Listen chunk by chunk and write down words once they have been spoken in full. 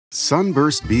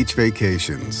Sunburst Beach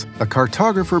Vacations, a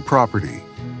cartographer property,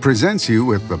 presents you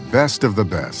with the best of the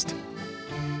best.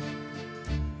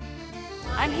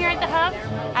 I'm here at the hub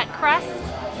at Crust,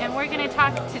 and we're going to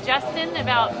talk to Justin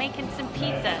about making some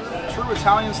pizzas. True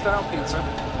Italian style pizza.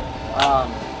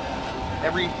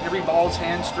 Every ball's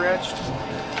hand stretched.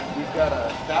 We've got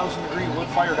a 1,000-degree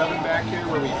wood-fired oven back here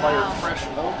where we fire fresh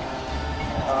oak.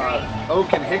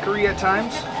 Oak and hickory at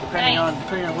times, depending on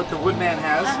what the woodman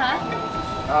has.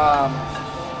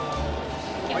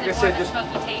 Like I said, just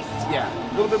smoky taste. Yeah,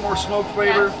 a little bit more smoke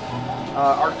flavor.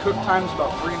 Our cook time is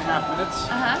about 3.5 minutes.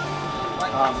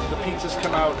 The pizzas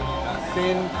come out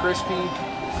thin, crispy,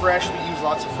 fresh. We use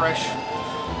lots of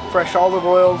fresh olive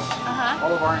oils.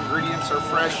 All of our ingredients are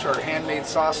fresh. Our handmade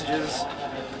sausages,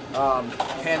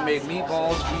 handmade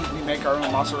meatballs. We make our own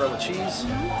mozzarella cheese.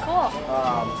 Cool.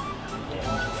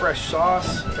 Fresh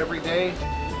sauce every day.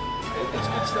 It's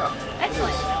good stuff.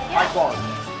 Excellent. High quality.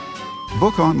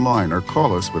 Book online or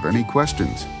call us with any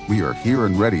questions. We are here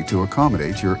and ready to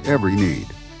accommodate your every need.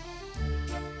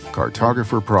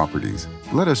 Cartographer Properties.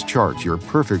 Let us chart your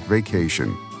perfect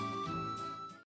vacation.